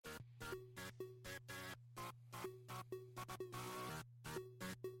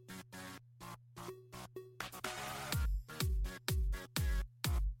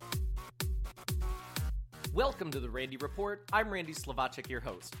Welcome to The Randy Report. I'm Randy Slovacek, your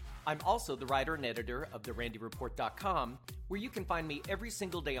host. I'm also the writer and editor of therandyreport.com, where you can find me every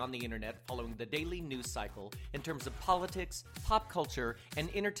single day on the internet following the daily news cycle in terms of politics, pop culture, and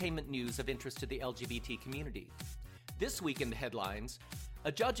entertainment news of interest to the LGBT community. This week in the headlines,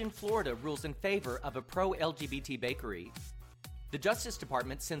 a judge in Florida rules in favor of a pro-LGBT bakery. The Justice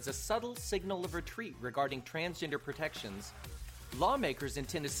Department sends a subtle signal of retreat regarding transgender protections. Lawmakers in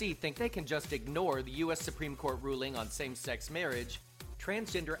Tennessee think they can just ignore the U.S. Supreme Court ruling on same-sex marriage.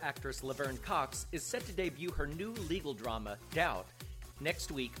 Transgender actress Laverne Cox is set to debut her new legal drama, Doubt,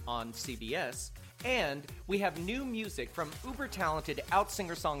 next week on CBS. And we have new music from uber-talented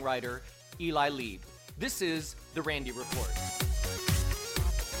out-singer-songwriter Eli Lieb. This is The Randy Report.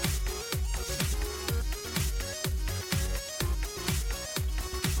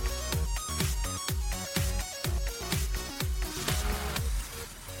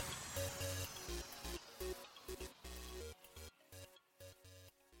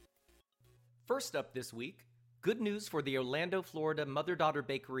 First up this week, good news for the Orlando, Florida mother-daughter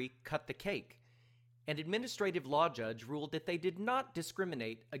bakery Cut the Cake. An administrative law judge ruled that they did not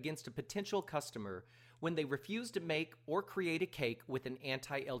discriminate against a potential customer when they refused to make or create a cake with an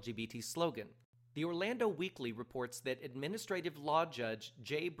anti-LGBT slogan. The Orlando Weekly reports that administrative law judge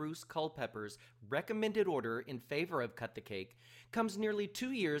J. Bruce Culpepper's recommended order in favor of Cut the Cake comes nearly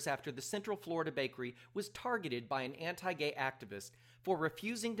 2 years after the Central Florida bakery was targeted by an anti-gay activist for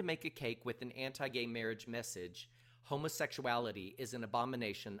refusing to make a cake with an anti-gay marriage message, "Homosexuality is an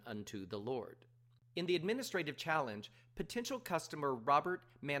abomination unto the Lord." In the administrative challenge, potential customer Robert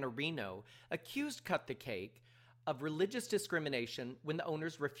Manarino accused Cut the Cake of religious discrimination when the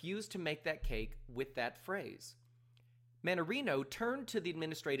owners refused to make that cake with that phrase. Manarino turned to the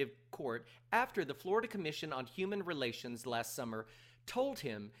administrative court after the Florida Commission on Human Relations last summer told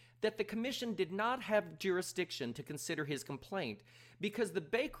him that the commission did not have jurisdiction to consider his complaint because the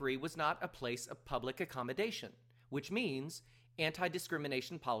bakery was not a place of public accommodation, which means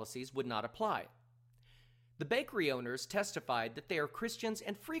anti-discrimination policies would not apply. The bakery owners testified that they are Christians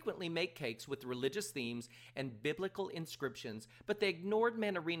and frequently make cakes with religious themes and biblical inscriptions, but they ignored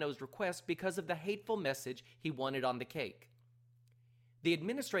Manarino's request because of the hateful message he wanted on the cake. The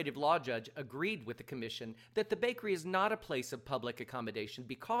administrative law judge agreed with the commission that the bakery is not a place of public accommodation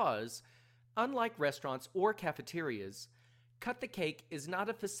because, unlike restaurants or cafeterias, Cut the Cake is not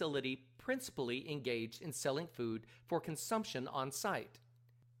a facility principally engaged in selling food for consumption on site.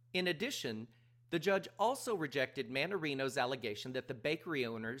 In addition, the judge also rejected Manarino's allegation that the bakery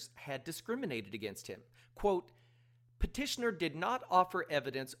owners had discriminated against him. Quote, "Petitioner did not offer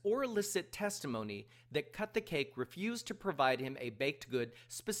evidence or elicit testimony that Cut the Cake refused to provide him a baked good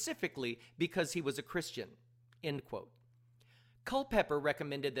specifically because he was a Christian." End quote. Culpepper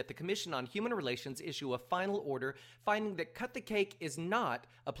recommended that the Commission on Human Relations issue a final order finding that Cut the Cake is not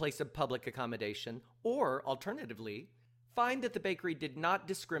a place of public accommodation, or, alternatively, find that the bakery did not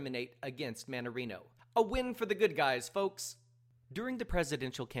discriminate against Manarino. A win for the good guys, folks! During the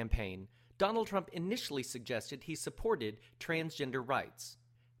presidential campaign, Donald Trump initially suggested he supported transgender rights.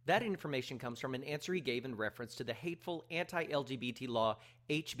 That information comes from an answer he gave in reference to the hateful anti-LGBT law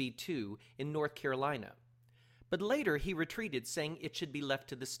HB 2 in North Carolina. But later he retreated, saying it should be left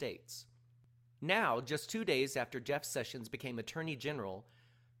to the states. Now, just 2 days after Jeff Sessions became Attorney General,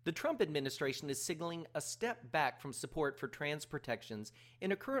 the Trump administration is signaling a step back from support for trans protections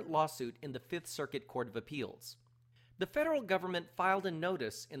in a current lawsuit in the Fifth Circuit Court of Appeals. The federal government filed a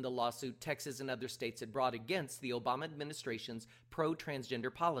notice in the lawsuit Texas and other states had brought against the Obama administration's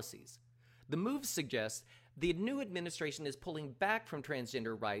pro-transgender policies. The move suggests the new administration is pulling back from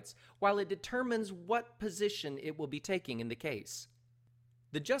transgender rights while it determines what position it will be taking in the case.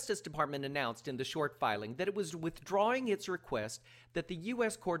 The Justice Department announced in the short filing that it was withdrawing its request that the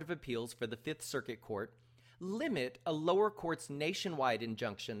U.S. Court of Appeals for the Fifth Circuit Court limit a lower court's nationwide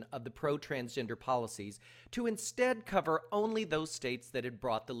injunction of the pro-transgender policies to instead cover only those states that had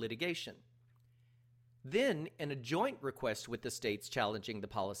brought the litigation. Then, in a joint request with the states challenging the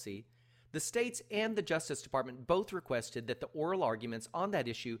policy, the states and the Justice Department both requested that the oral arguments on that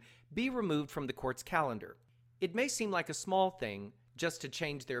issue be removed from the court's calendar. It may seem like a small thing, just to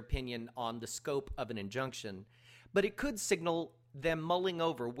change their opinion on the scope of an injunction, but it could signal them mulling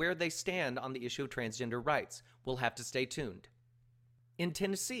over where they stand on the issue of transgender rights. We'll have to stay tuned. In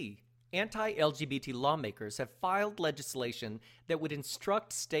Tennessee, anti-LGBT lawmakers have filed legislation that would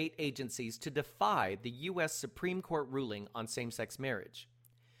instruct state agencies to defy the U.S. Supreme Court ruling on same-sex marriage.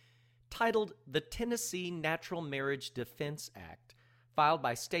 Titled the Tennessee Natural Marriage Defense Act, filed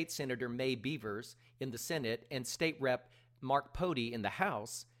by State Senator May Beavers in the Senate and State Rep. Mark Pody in the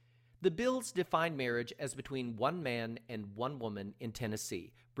House, The bills define marriage as between one man and one woman in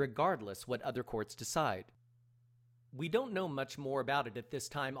Tennessee, regardless what other courts decide. We don't know much more about it at this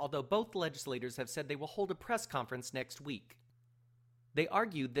time, although both legislators have said they will hold a press conference next week. They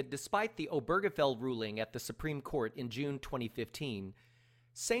argued that despite the Obergefell ruling at the Supreme Court in June 2015,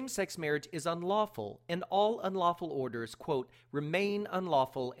 same-sex marriage is unlawful, and all unlawful orders, quote, remain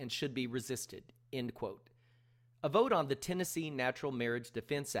unlawful and should be resisted, end quote. A vote on the Tennessee Natural Marriage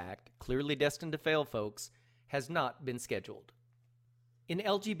Defense Act, clearly destined to fail, folks, has not been scheduled. In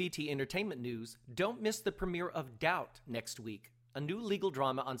LGBT entertainment news, don't miss the premiere of Doubt next week, a new legal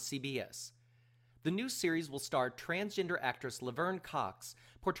drama on CBS. The new series will star transgender actress Laverne Cox,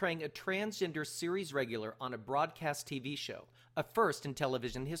 portraying a transgender series regular on a broadcast TV show, a first in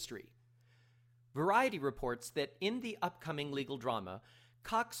television history. Variety reports that in the upcoming legal drama,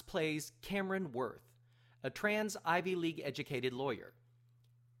 Cox plays Cameron Worth, a trans Ivy League-educated lawyer.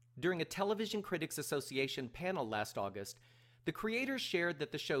 During a Television Critics Association panel last August, the creators shared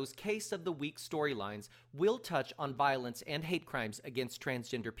that the show's Case of the Week storylines will touch on violence and hate crimes against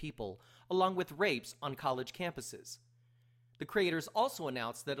transgender people, along with rapes on college campuses. The creators also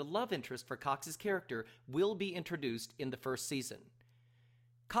announced that a love interest for Cox's character will be introduced in the first season.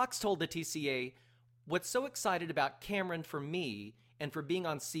 Cox told the TCA, "What's so excited about Cameron for me and for being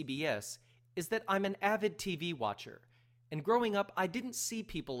on CBS is that I'm an avid TV watcher, and growing up I didn't see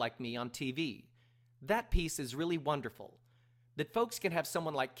people like me on TV. That piece is really wonderful, that folks can have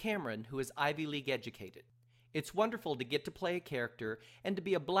someone like Cameron who is Ivy League educated. It's wonderful to get to play a character and to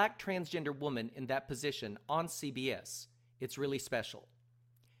be a black transgender woman in that position on CBS. It's really special."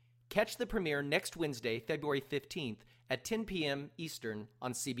 Catch the premiere next Wednesday, February 15th at 10 p.m. Eastern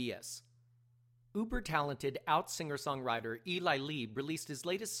on CBS. Uber-talented out singer-songwriter Eli Lieb released his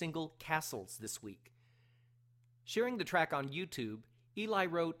latest single, Castles, this week. Sharing the track on YouTube, Eli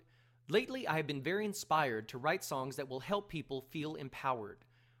wrote, "Lately, I have been very inspired to write songs that will help people feel empowered.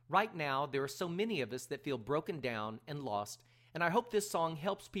 Right now, there are so many of us that feel broken down and lost, and I hope this song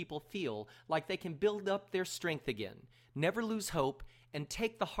helps people feel like they can build up their strength again, never lose hope, and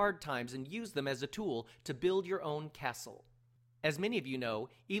take the hard times and use them as a tool to build your own castle." As many of you know,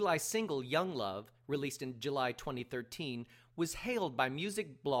 Eli's single, Young Love, released in July 2013, was hailed by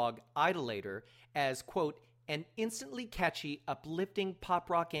music blog Idolator as, quote, an instantly catchy, uplifting pop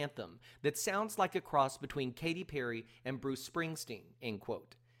rock anthem that sounds like a cross between Katy Perry and Bruce Springsteen, end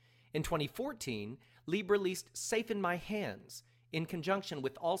quote. In 2014, Lieb released Safe in My Hands in conjunction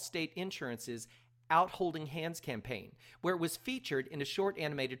with Allstate Insurance's Out Holding Hands campaign, where it was featured in a short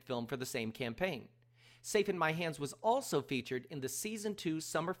animated film for the same campaign. Safe in My Hands was also featured in the Season 2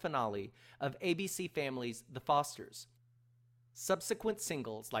 summer finale of ABC Family's The Fosters. Subsequent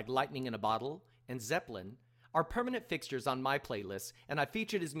singles like Lightning in a Bottle and Zeppelin are permanent fixtures on my playlist, and I've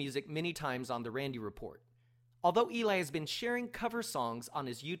featured his music many times on The Randy Report. Although Eli has been sharing cover songs on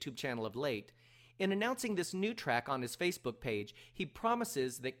his YouTube channel of late, in announcing this new track on his Facebook page, he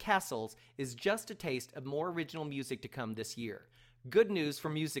promises that Castles is just a taste of more original music to come this year. Good news for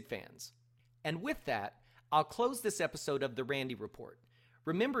music fans. And with that, I'll close this episode of The Randy Report.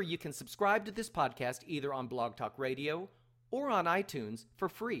 Remember, you can subscribe to this podcast either on Blog Talk Radio or on iTunes for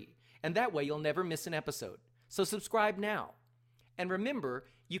free, and that way you'll never miss an episode. So subscribe now. And remember,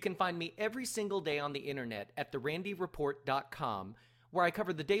 you can find me every single day on the internet at therandyreport.com, where I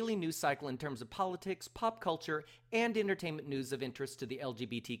cover the daily news cycle in terms of politics, pop culture, and entertainment news of interest to the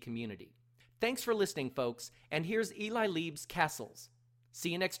LGBT community. Thanks for listening, folks, and here's Eli Lieb's Castles.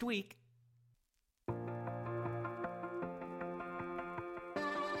 See you next week.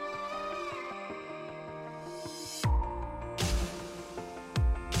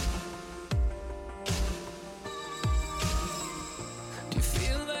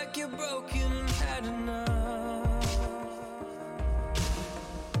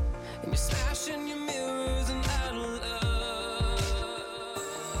 You're smashing your mirrors and out of love,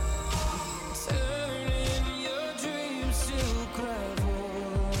 turning your dreams to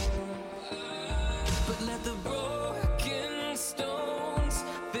gravel. But let the broken stones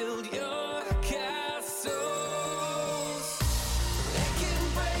build your castles. They can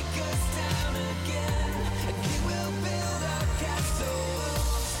break us down again, and we will build our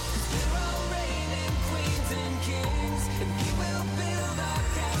castles. 'Cause we're all reigning queens and kings, and we will build our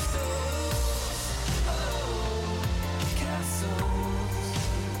castles.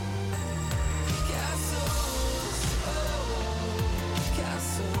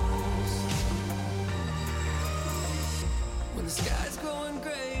 When the sky's going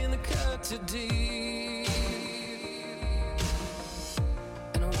grey and the cuts are deep,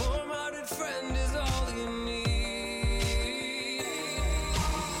 and a warm-hearted friend is all you need.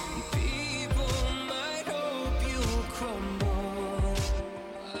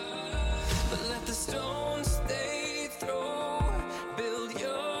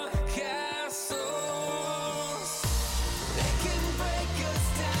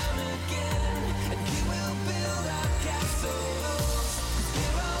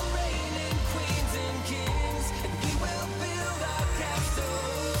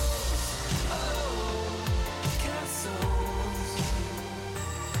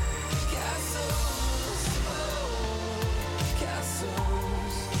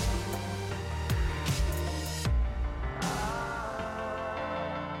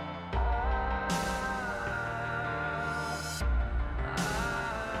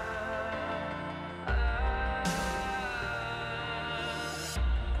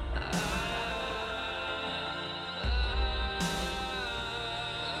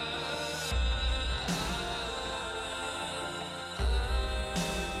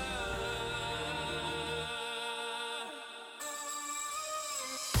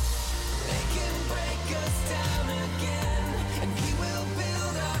 and he will